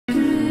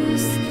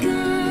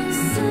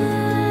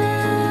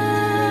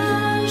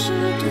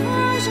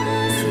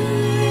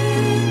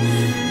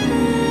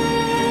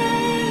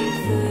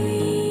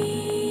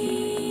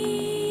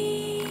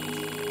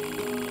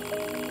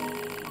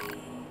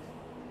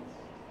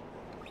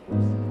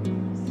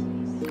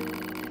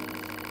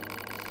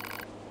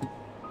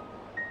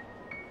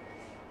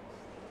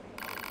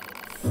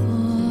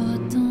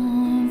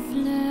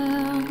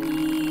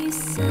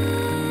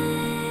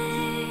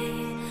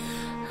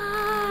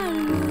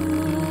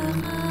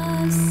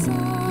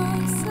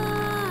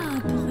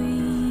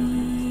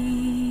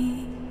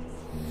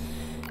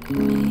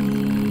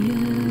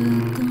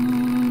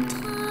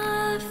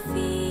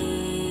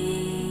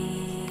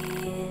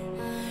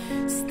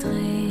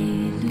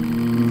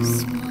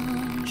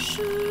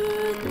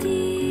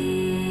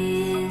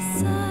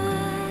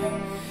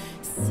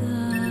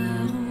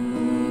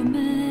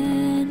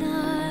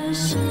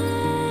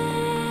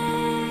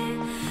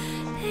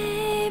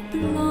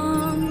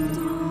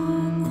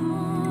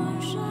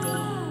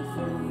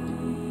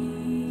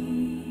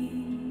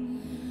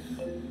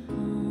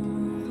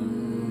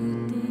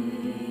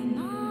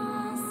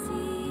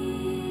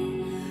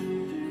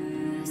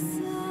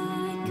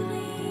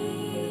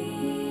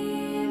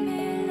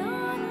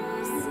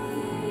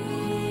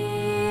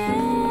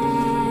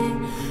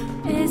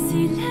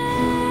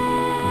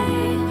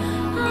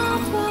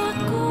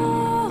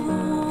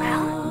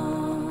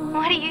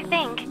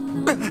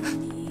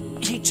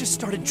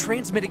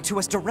transmitting to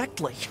us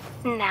directly.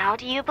 Now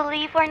do you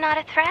believe we're not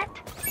a threat?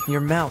 Your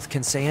mouth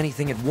can say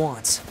anything it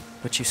wants,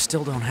 but you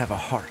still don't have a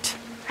heart.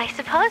 I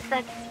suppose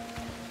that's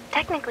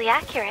technically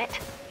accurate.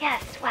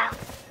 Yes, well,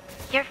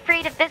 you're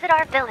free to visit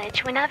our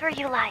village whenever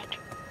you like.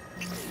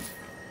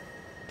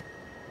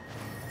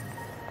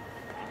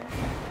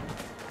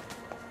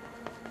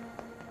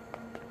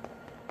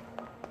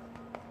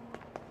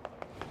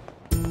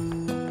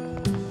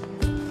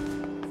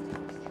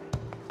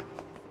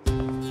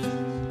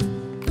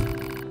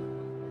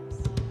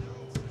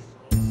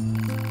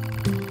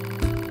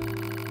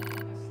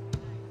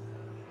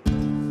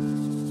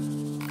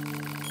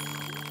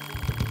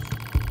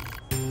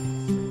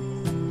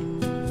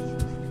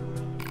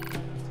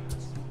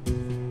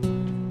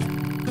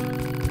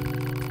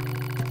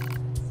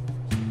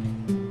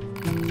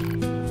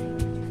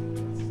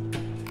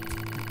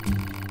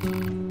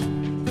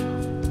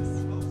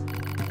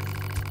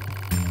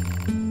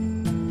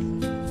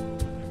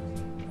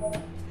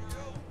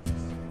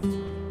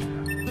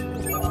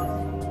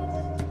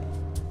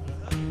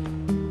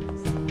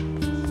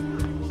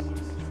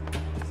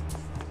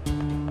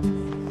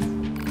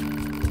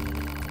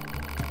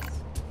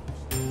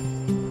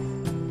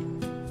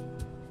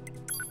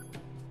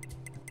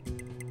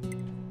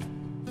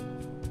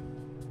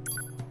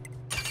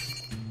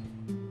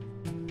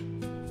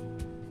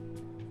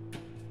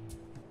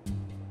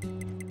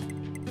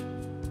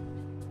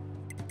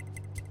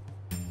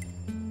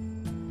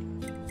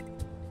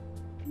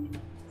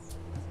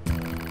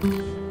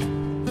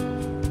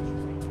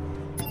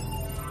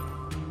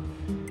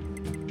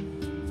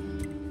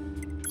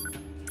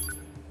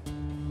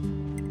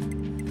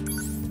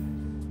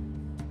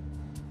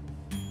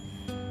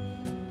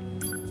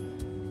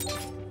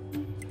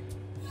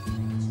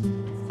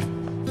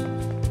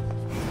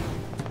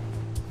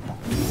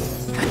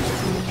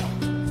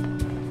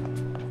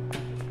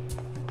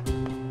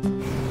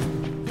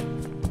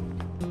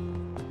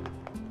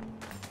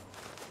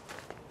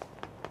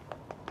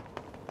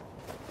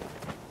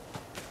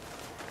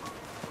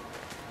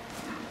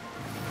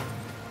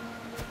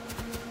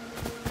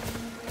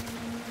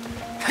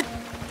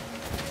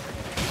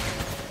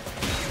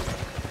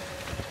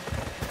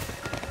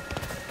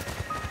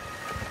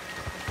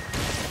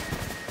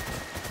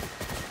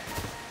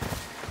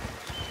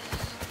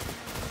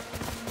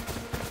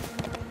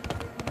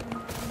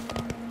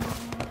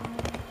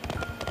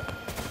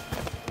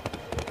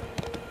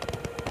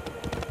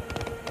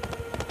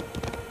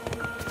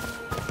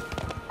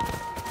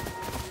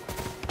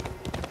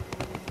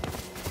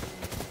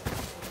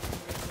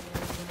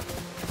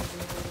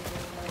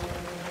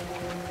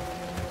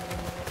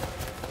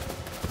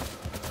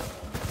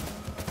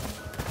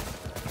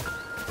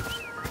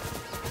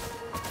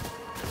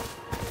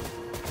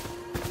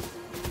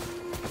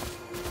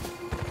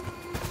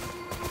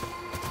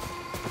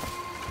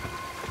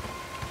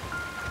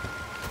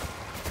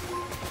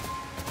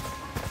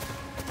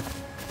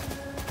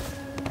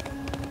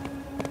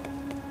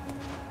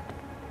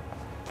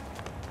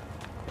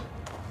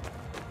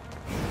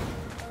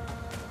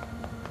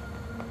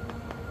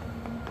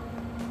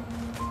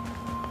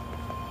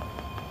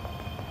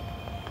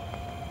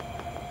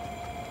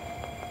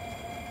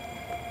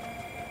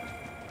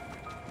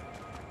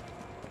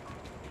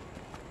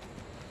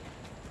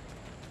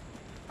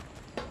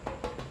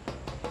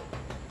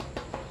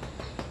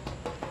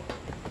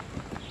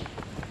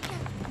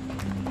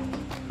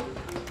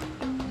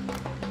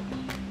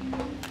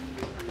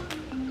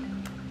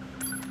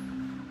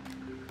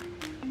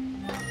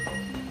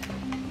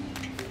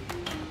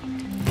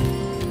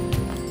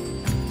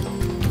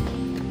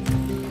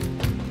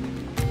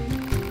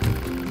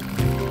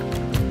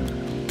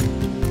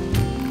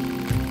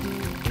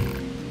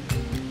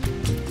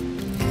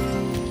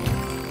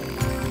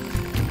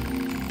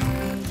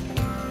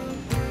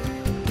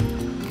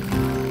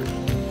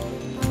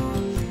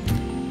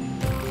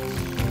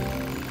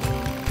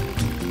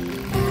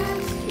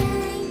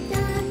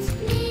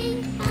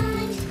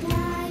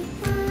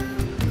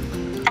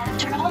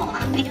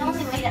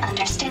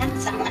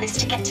 Is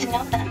to get to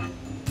know them.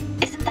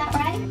 Isn't that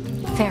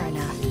right? Fair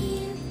enough.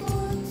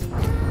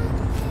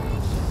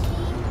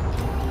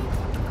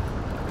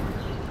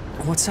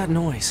 What's that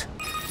noise?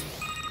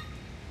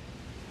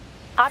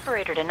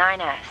 Operator to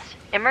 9S.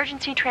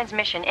 Emergency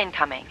transmission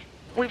incoming.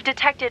 We've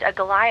detected a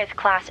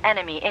Goliath-class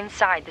enemy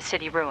inside the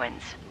city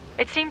ruins.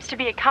 It seems to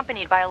be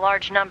accompanied by a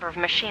large number of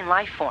machine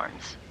life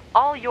forms.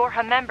 All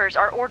Yorha members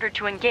are ordered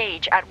to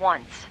engage at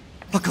once.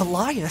 A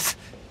Goliath?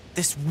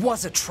 This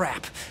was a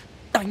trap.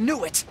 I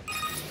knew it!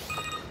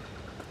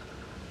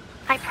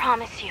 I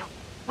promise you,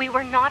 we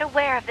were not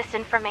aware of this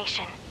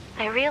information.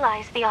 I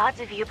realize the odds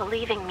of you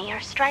believing me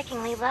are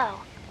strikingly low,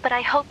 but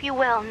I hope you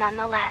will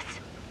nonetheless.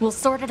 We'll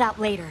sort it out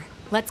later.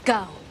 Let's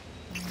go.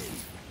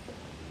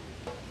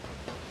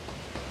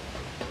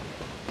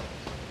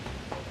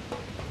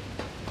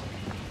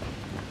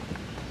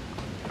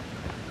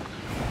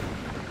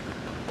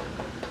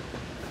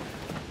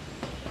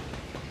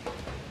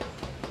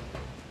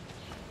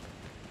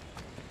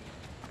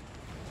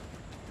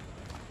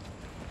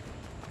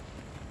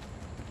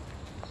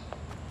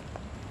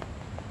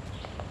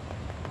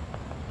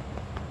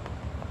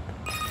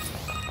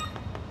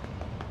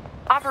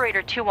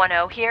 Operator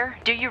 210 here.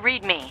 Do you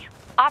read me?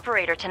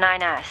 Operator to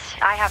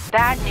 9S. I have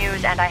bad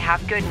news and I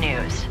have good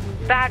news.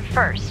 Bad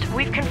first.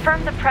 We've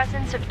confirmed the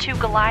presence of 2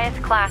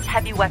 Goliath-class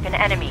heavy weapon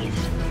enemies.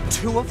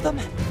 2 of them?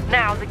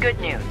 Now, the good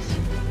news.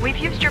 We've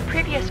used your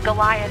previous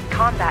Goliath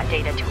combat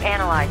data to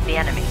analyze the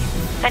enemy,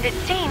 and it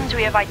seems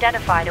we have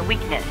identified a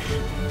weakness.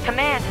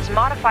 Command has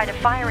modified a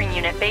firing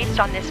unit based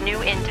on this new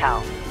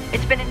intel.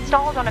 It's been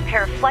installed on a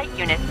pair of flight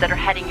units that are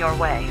heading your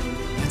way.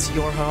 That's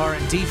your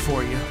R&D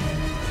for you.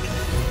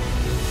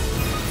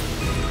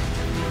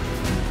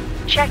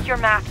 Check your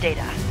map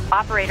data.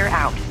 Operator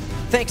out.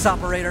 Thanks,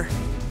 Operator.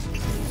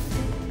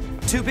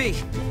 2B,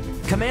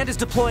 Command is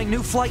deploying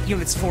new flight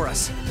units for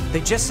us.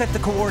 They just set the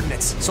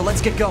coordinates, so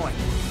let's get going.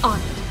 On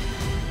it.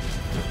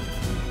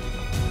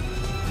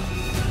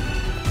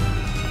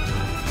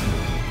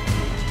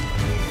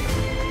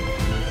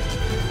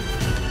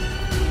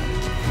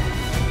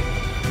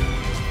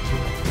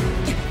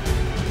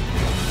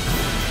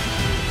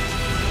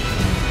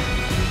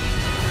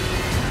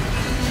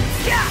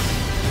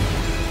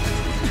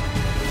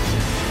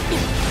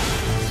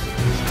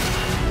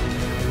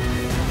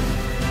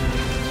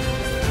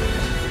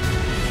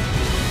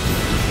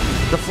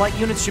 The flight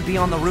units should be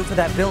on the roof of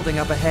that building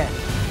up ahead.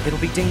 It'll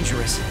be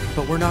dangerous,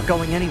 but we're not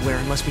going anywhere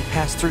unless we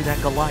pass through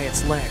that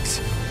Goliath's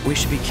legs. We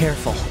should be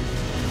careful.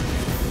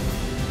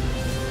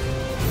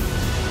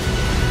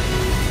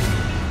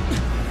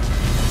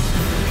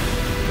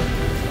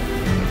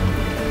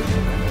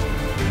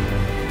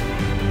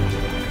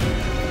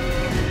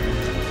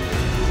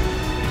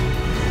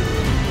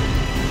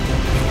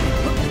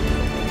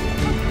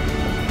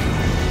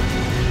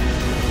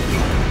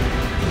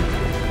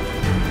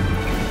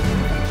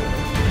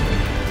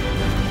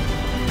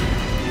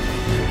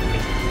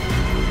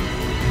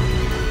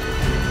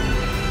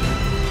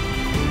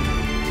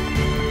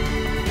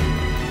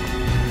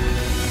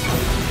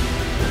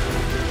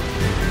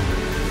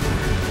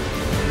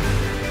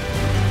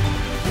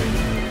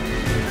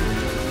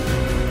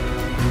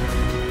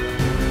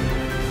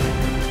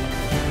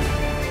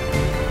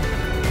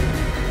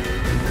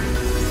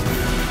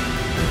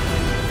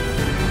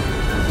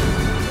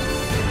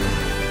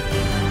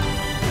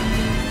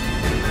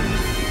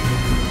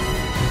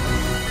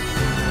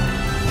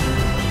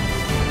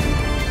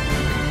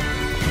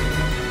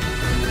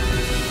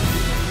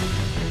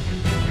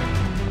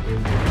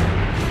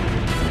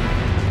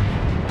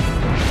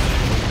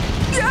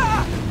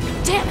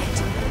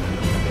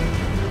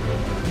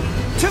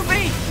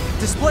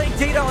 Displaying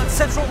data on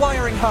central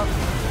wiring hub.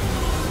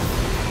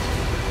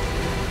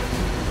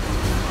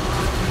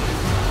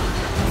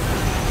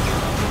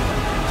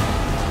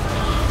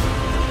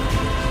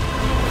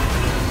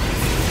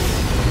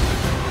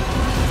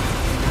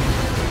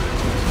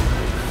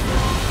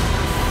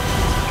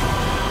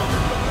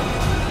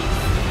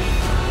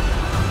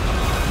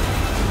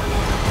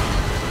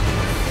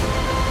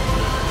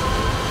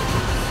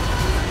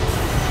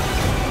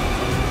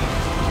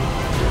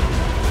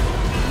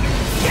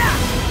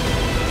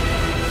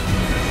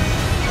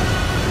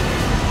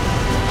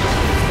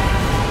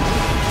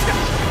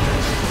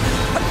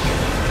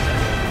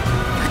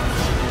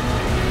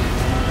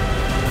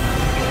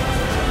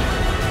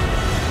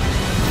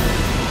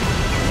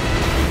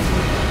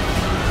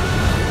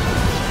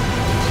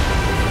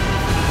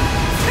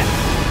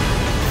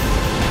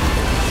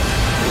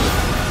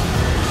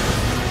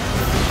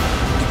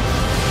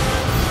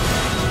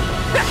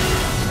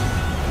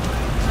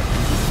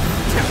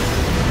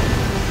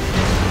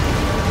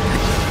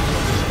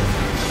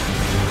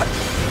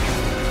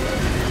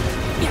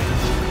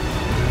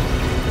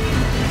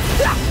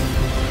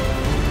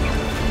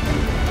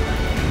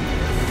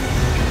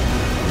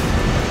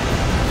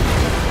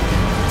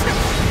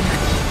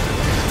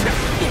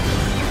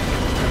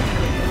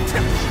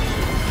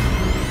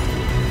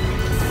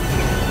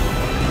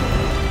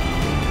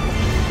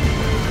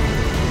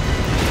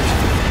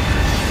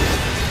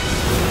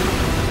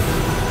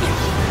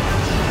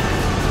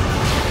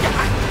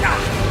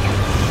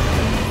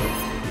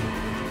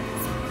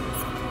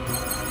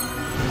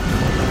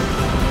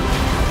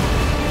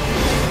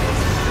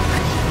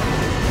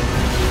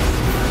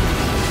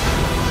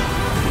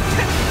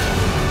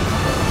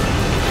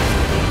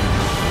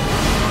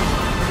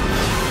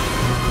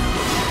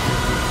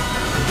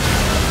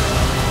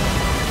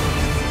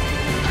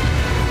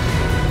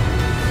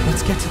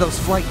 Get to those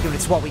flight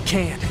units while we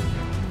can.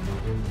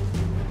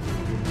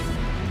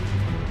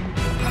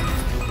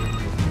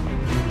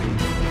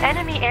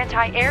 Enemy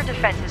anti-air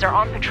defenses are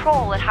on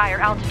patrol at higher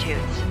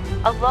altitudes.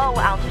 A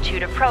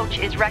low-altitude approach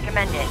is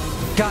recommended.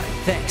 Got it,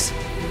 thanks.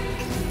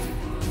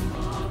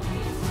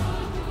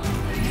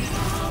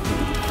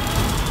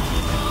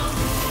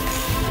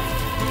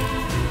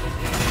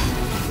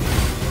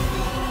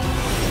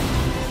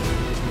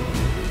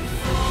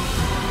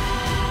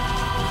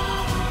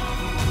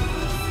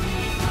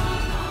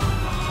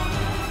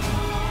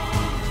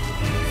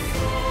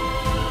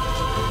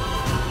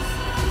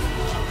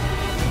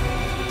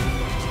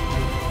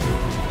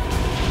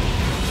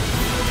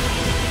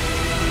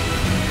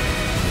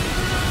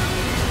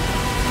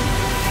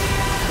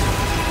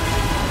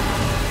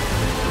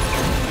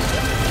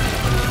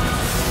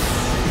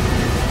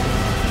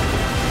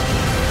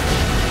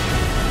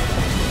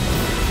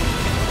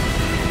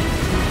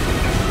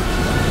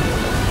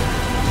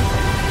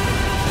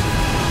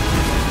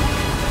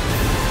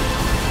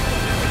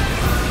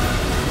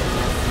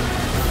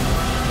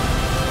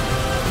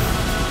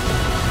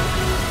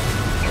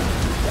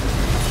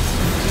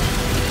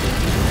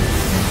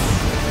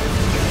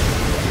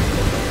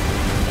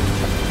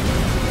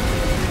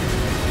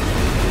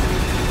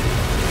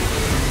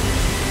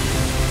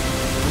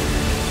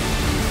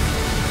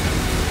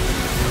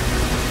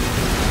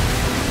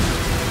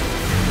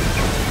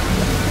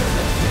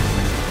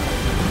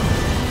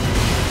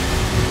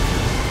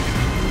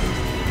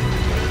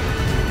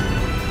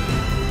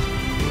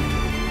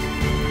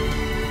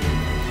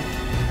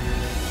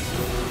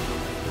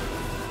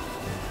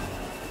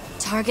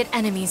 Target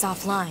enemies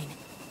offline.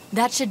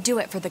 That should do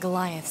it for the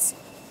Goliaths.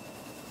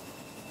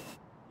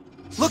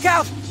 Look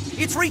out!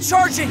 It's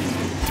recharging!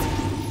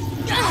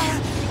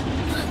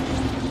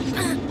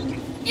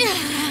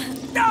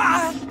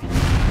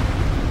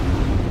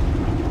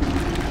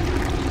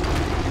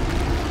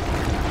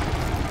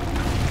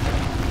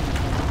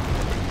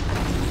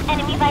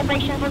 Enemy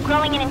vibrations are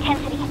growing in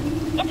intensity.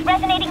 It's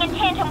resonating in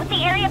tandem with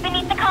the area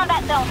beneath the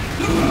combat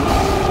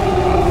zone.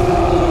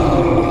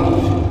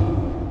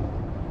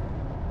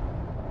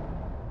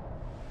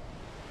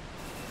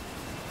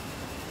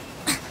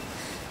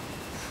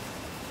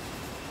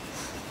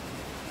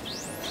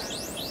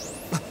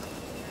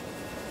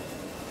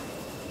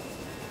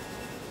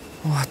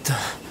 What the...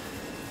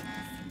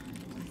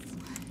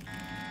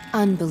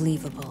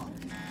 Unbelievable.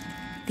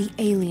 The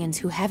aliens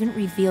who haven't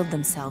revealed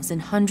themselves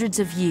in hundreds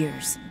of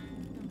years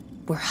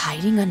were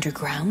hiding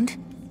underground?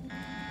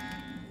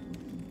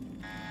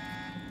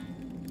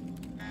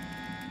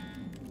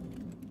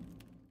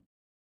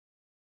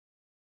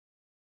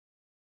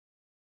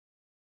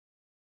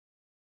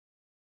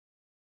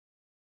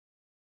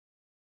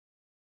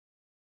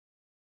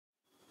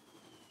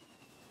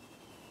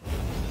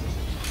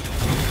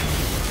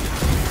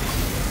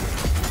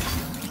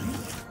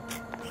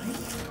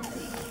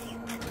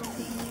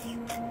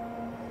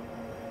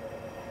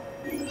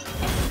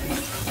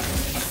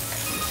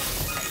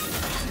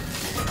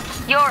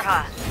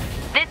 Yorha,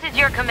 this is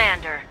your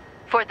commander.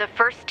 For the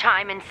first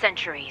time in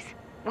centuries,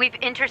 we've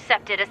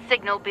intercepted a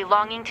signal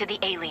belonging to the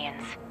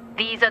aliens.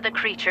 These are the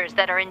creatures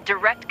that are in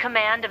direct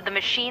command of the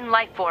machine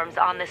lifeforms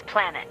on this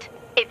planet.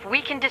 If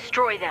we can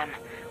destroy them,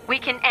 we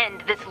can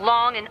end this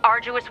long and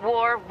arduous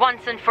war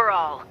once and for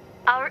all.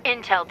 Our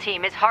intel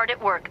team is hard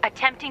at work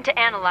attempting to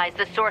analyze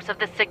the source of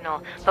the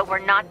signal, but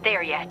we're not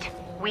there yet.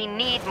 We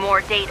need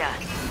more data.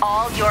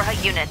 All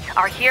Yorha units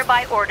are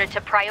hereby ordered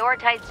to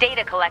prioritize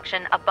data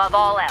collection above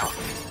all else.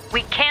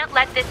 We can't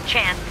let this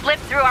chance slip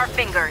through our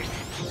fingers.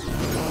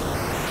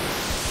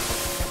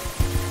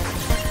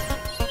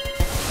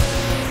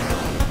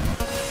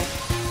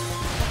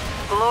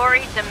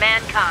 Glory to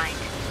mankind.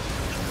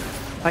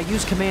 I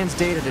used Command's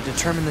data to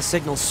determine the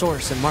signal's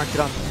source and marked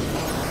it on...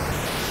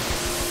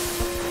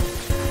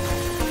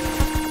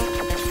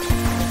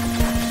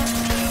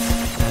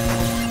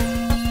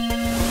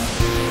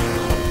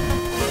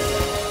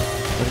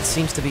 But it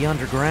seems to be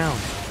underground.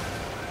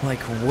 Like,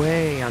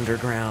 way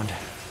underground.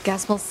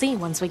 Guess we'll see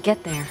once we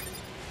get there.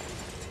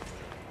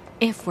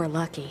 If we're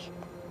lucky.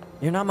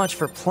 You're not much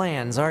for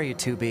plans, are you,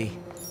 2B?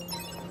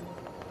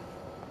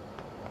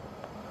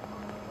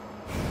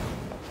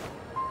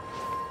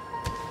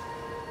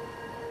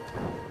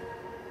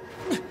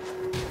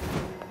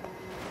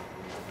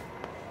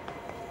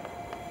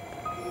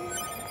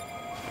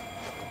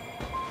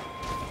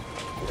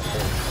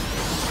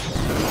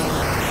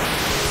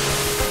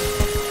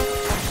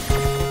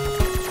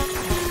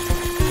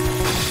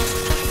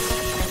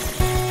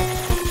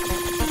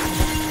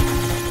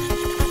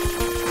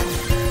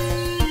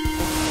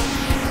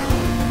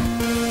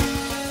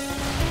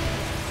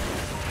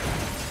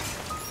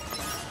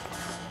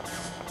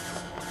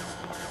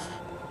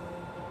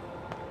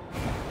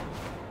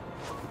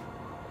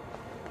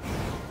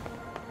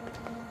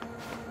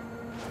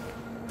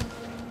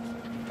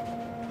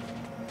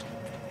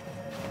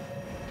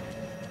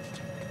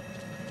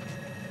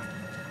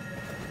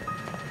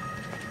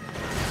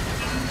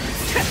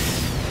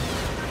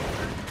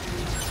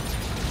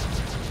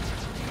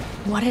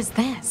 What is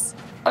this?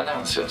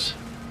 Analysis.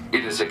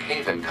 It is a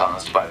cave-in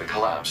caused by the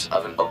collapse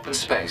of an open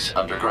space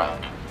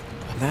underground.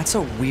 That's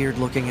a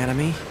weird-looking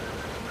enemy.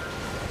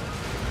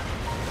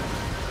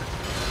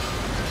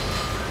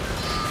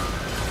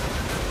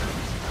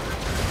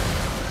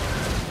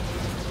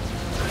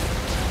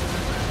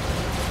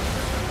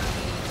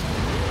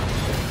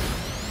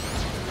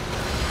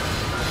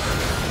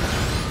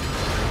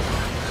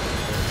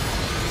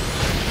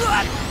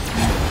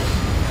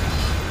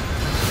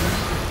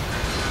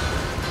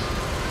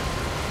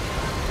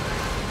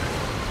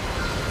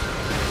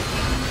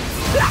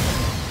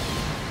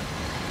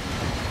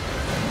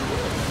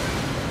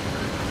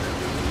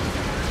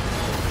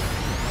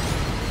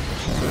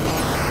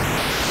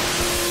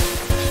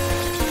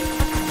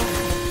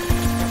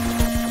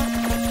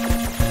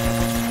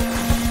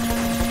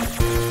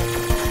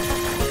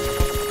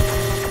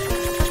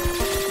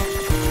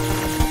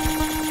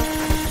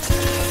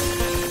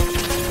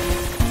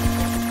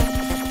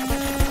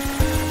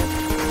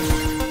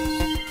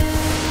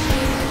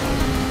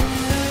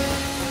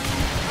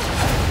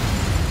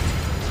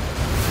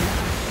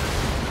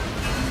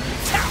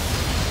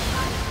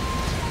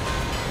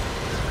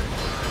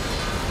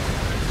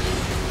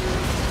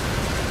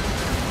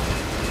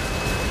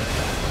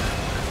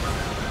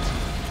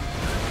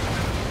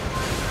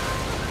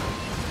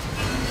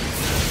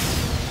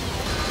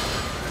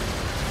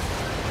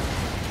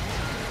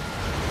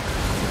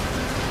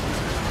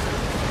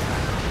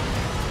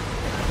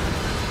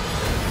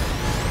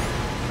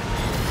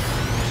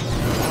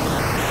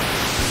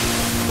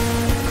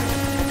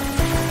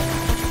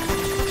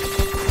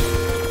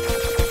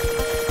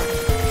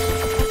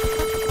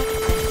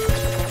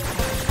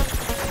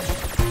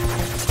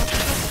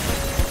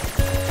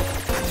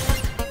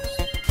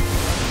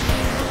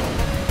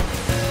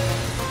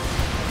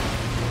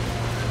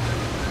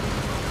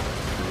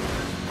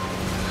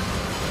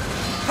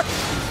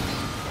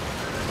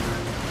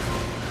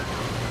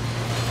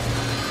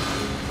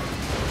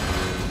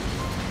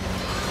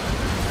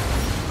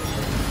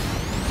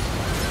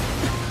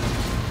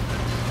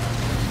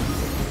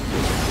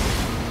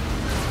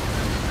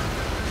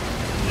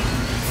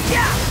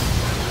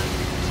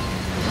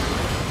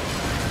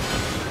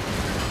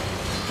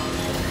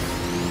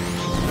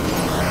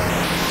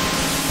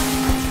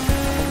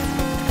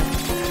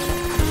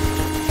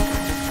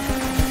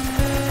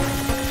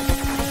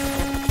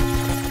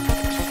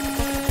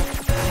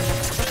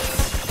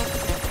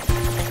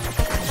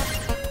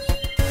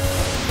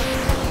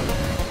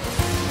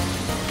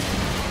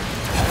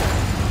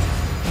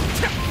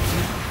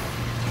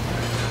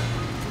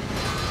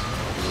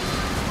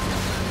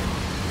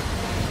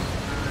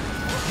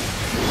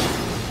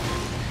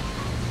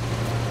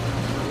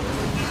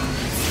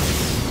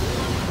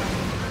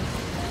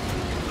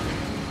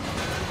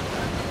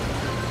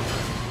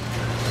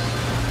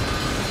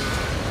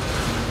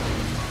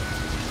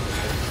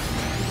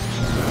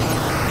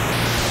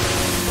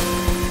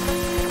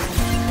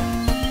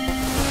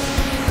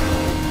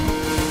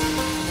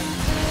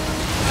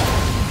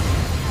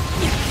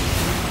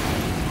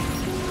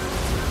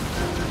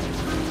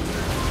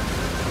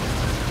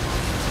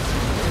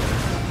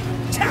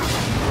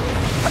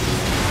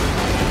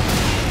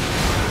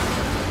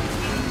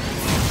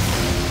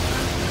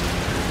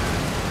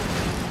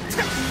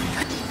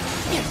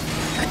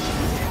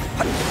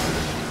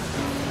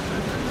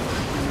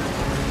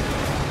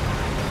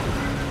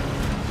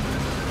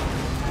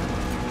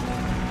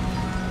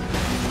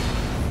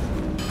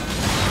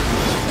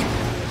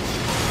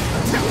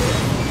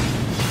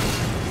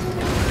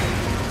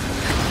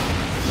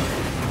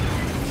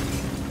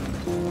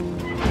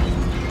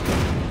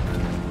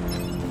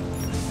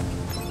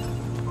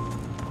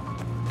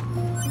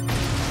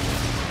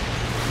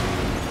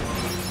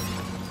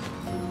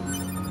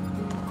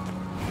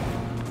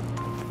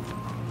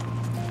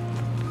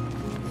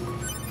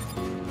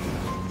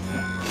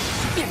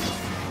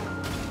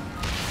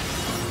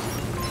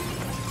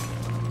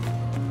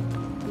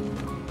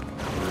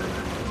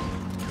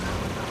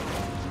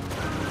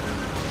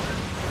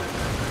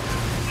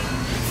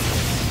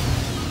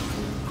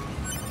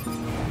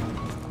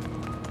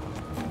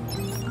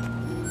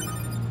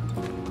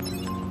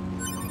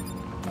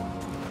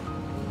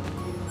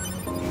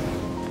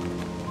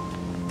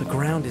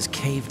 is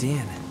caved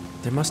in.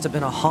 There must have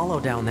been a hollow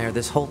down there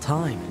this whole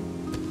time.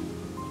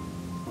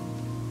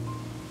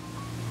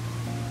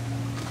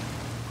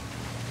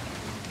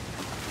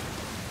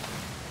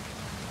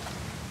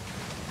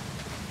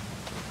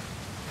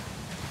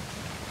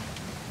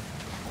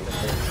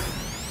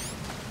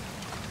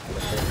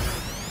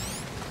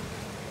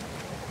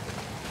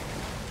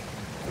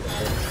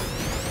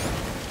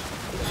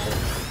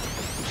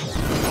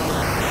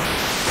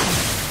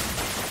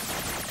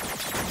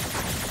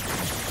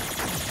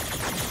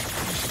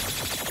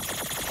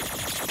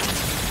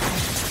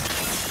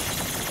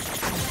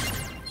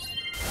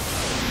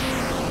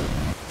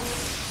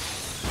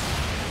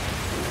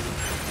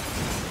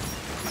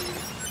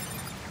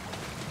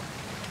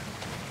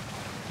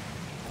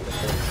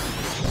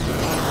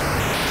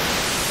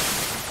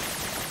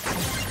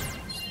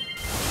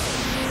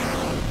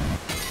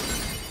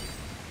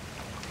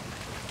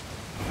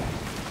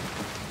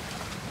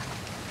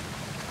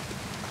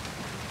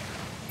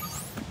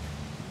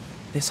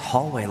 This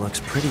hallway looks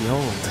pretty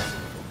old.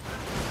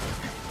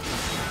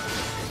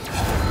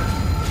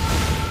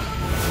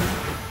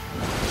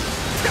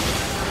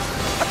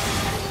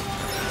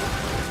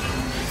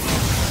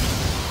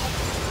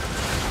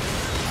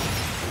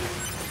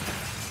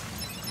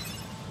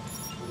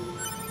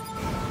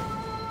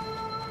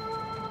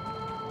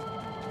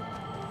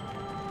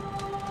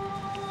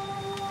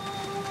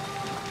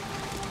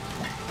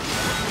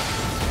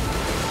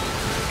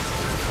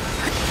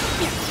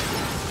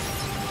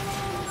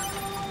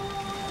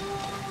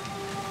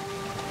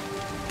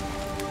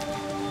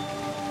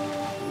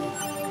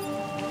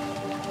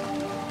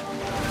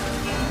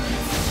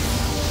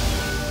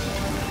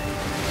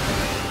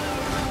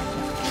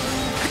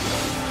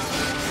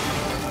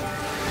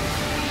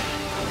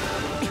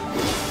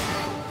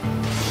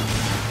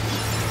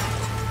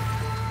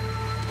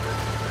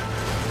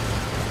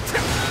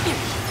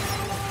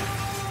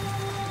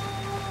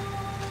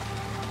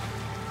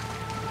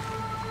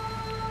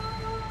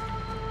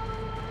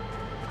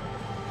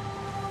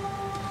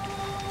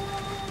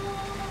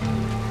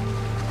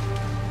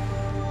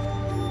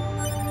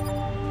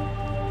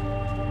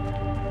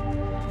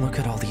 Look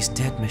at all these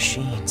dead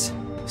machines.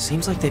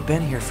 Seems like they've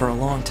been here for a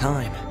long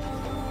time.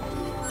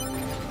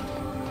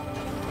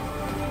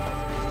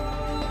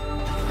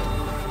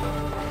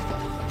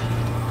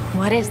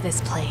 What is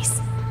this place?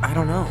 I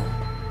don't know.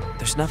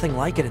 There's nothing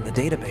like it in the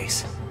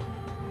database.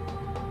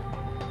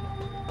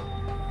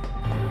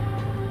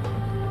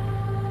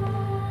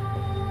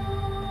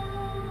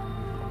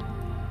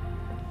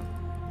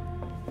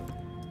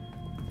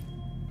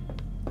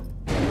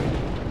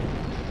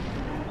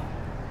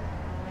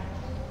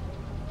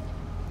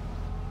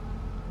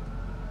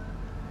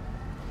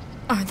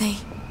 Are they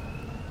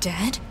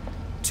dead?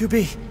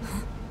 2B,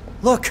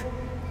 look!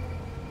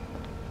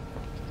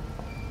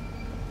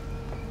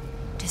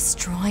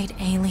 Destroyed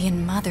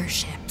alien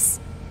motherships.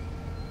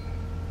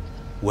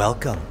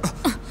 Welcome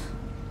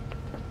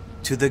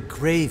to the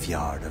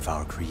graveyard of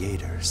our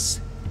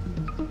creators.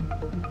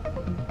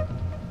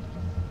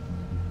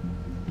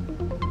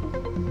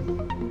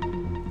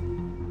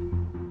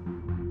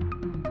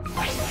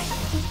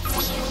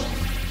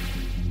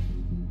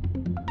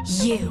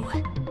 You.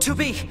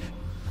 2B,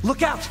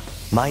 look out!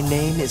 My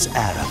name is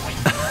Adam.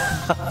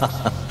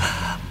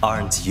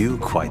 Aren't you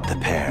quite the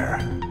pair?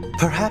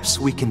 Perhaps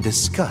we can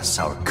discuss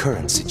our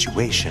current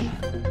situation.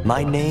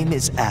 My name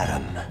is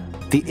Adam.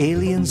 The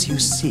aliens you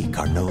seek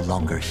are no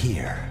longer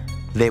here.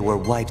 They were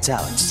wiped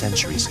out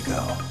centuries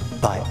ago.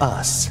 By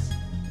us,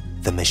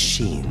 the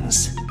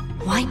machines.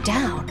 Wiped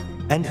out?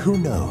 And who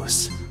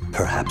knows?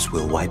 Perhaps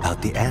we'll wipe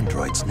out the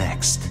androids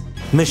next.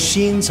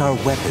 Machines are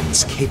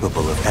weapons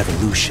capable of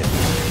evolution.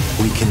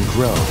 We can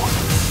grow.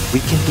 We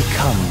can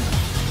become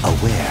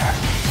aware.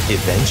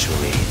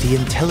 Eventually, the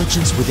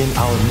intelligence within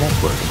our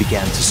network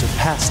began to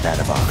surpass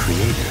that of our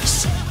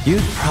creators.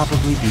 You'd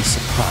probably be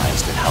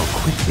surprised at how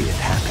quickly it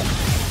happened.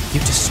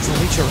 You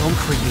destroyed your own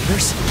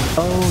creators?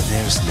 Oh,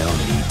 there's no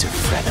need to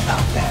fret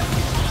about them.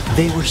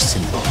 They were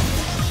simple,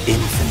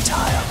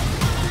 infantile,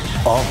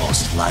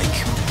 almost like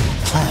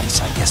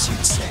plants, I guess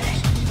you'd say.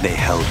 They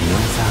held no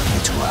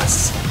value to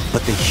us,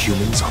 but the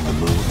humans on the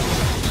moon,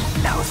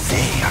 now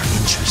they are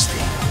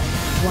interesting.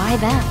 Why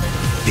them?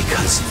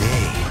 Because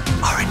they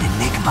are an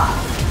enigma.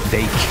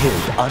 They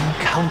killed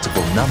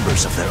uncountable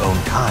numbers of their own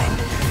kind,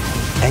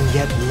 and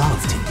yet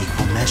loved in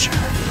equal measure.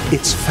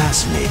 It's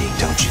fascinating,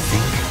 don't you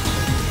think?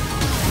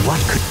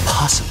 What could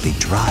possibly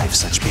drive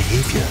such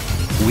behavior?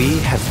 We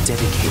have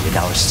dedicated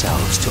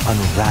ourselves to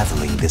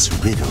unraveling this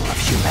riddle of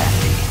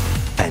humanity,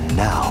 and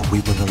now we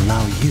will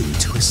allow you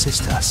to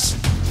assist us.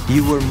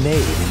 You were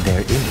made in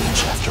their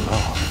image, after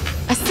all.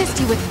 Assist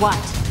you with what?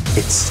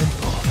 It's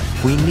simple.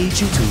 We need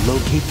you to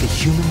locate the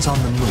humans on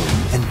the moon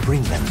and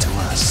bring them to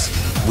us.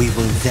 We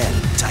will then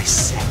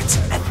dissect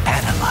and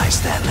analyze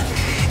them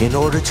in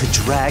order to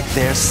drag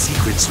their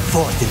secrets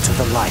forth into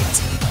the light.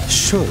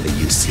 Surely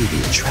you see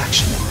the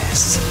attraction in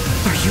this.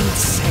 Are you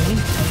insane?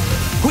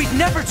 We'd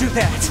never do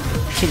that!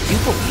 Can you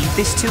believe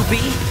this, 2B?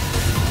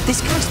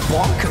 This guy's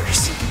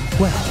bonkers.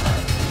 Well,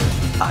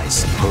 I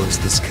suppose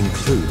this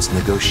concludes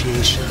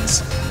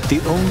negotiations. The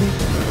only...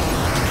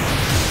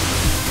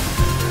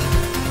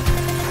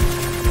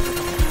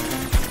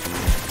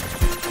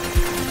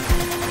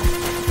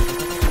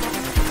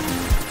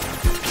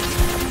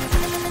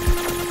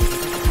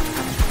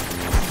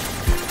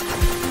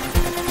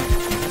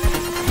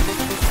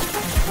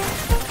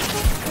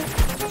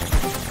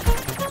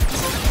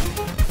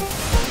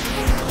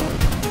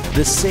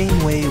 The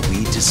same way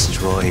we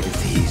destroyed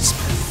these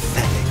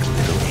pathetic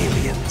little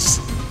aliens.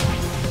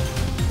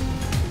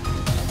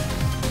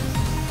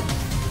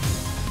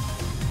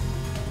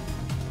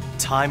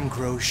 Time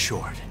grows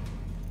short.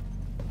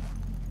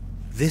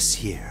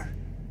 This year,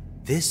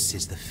 this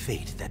is the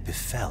fate that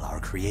befell our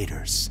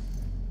creators.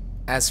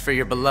 As for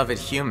your beloved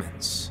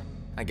humans,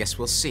 I guess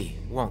we'll see,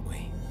 won't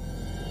we?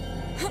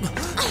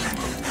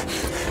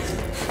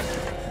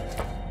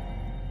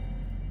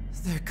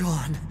 They're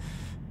gone.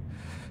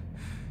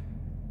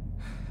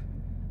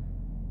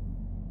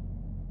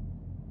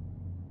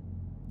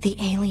 The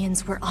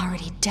aliens were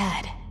already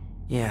dead.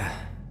 Yeah.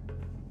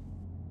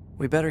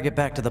 We better get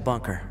back to the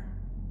bunker.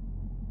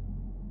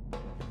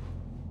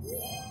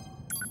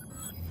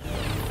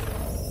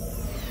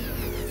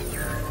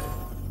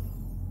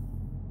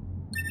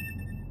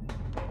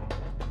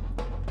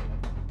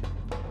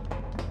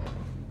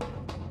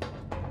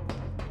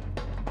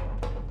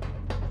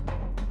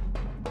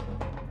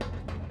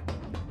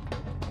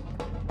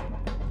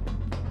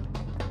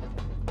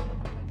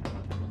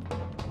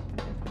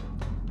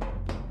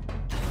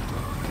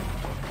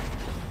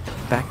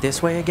 Back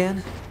this way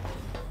again?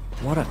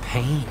 What a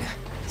pain.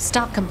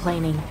 Stop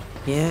complaining.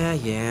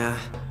 Yeah.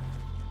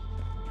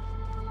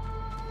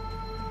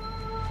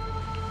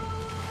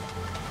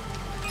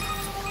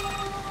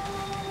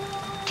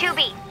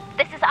 2B,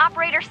 this is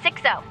Operator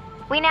 60.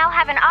 We now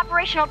have an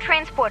operational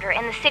transporter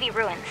in the city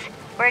ruins.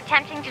 We're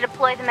attempting to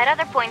deploy them at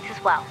other points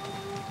as well.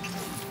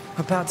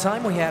 About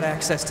time we had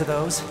access to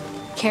those.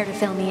 Care to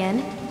fill me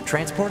in?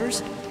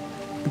 Transporters?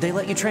 They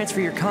let you transfer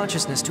your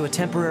consciousness to a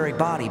temporary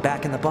body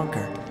back in the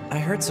bunker. I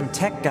heard some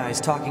tech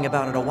guys talking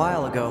about it a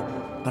while ago,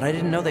 but I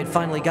didn't know they'd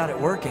finally got it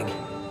working.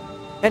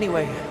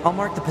 Anyway, I'll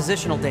mark the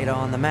positional data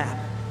on the map.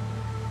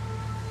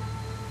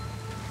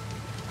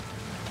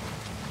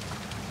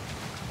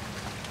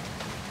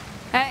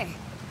 Hey,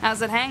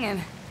 how's it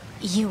hanging?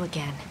 You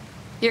again.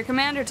 Your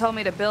commander told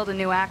me to build a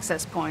new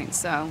access point,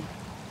 so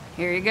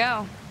here you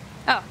go.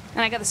 Oh,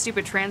 and I got the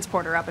stupid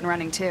transporter up and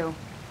running too.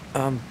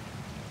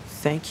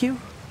 Thank you?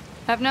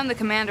 I've known the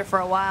commander for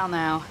a while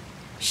now.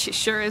 She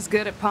sure is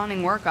good at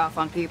pawning work off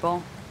on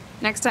people.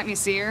 Next time you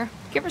see her,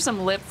 give her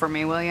some lip for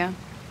me, will ya?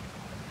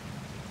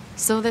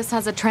 So this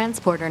has a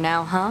transporter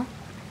now, huh?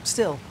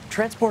 Still,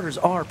 transporters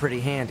are pretty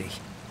handy.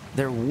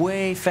 They're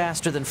way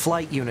faster than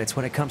flight units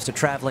when it comes to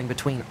traveling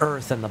between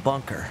Earth and the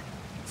bunker.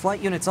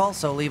 Flight units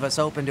also leave us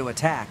open to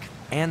attack,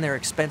 and they're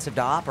expensive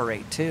to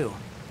operate, too.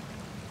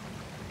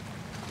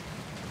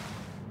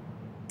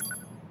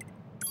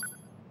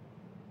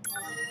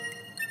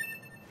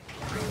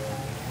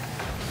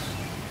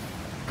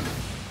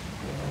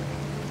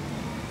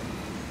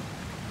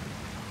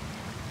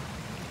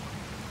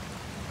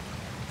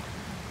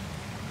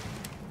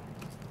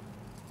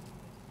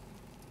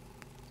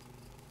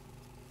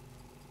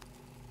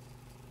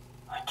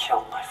 I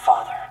killed my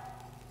father.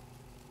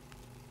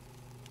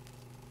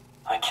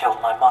 I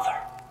killed my mother.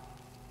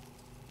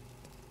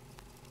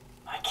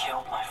 I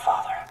killed my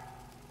father.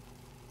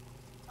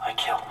 I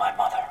killed my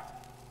mother.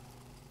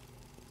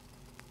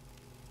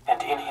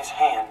 And in his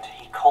hand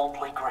he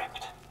coldly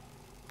gripped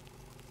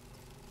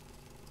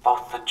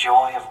both the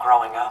joy of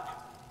growing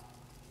up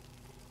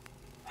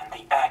and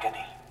the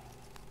agony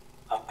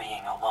of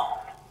being alone.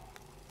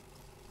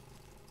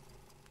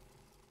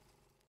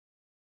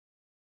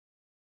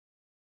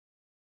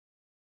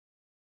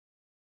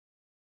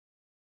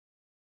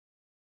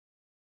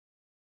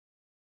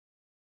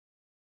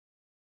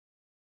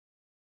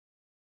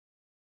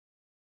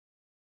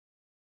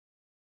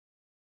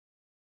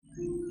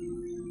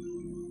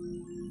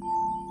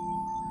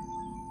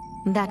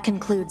 That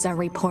concludes our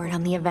report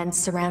on the events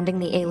surrounding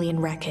the alien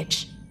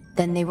wreckage.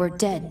 Then they were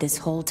dead this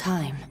whole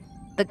time.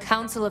 The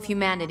Council of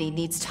Humanity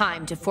needs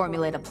time to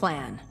formulate a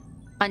plan.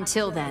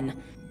 Until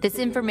then, this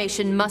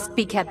information must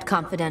be kept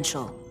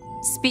confidential.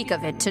 Speak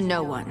of it to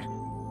no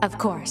one. Of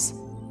course,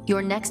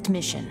 your next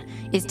mission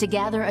is to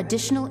gather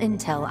additional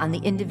intel on the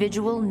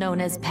individual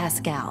known as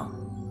Pascal.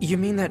 You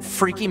mean that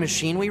freaky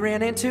machine we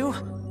ran into?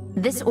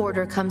 This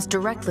order comes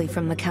directly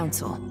from the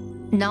Council.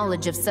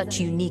 Knowledge of such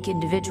unique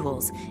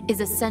individuals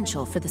is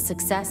essential for the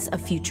success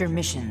of future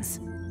missions.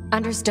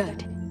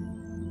 Understood.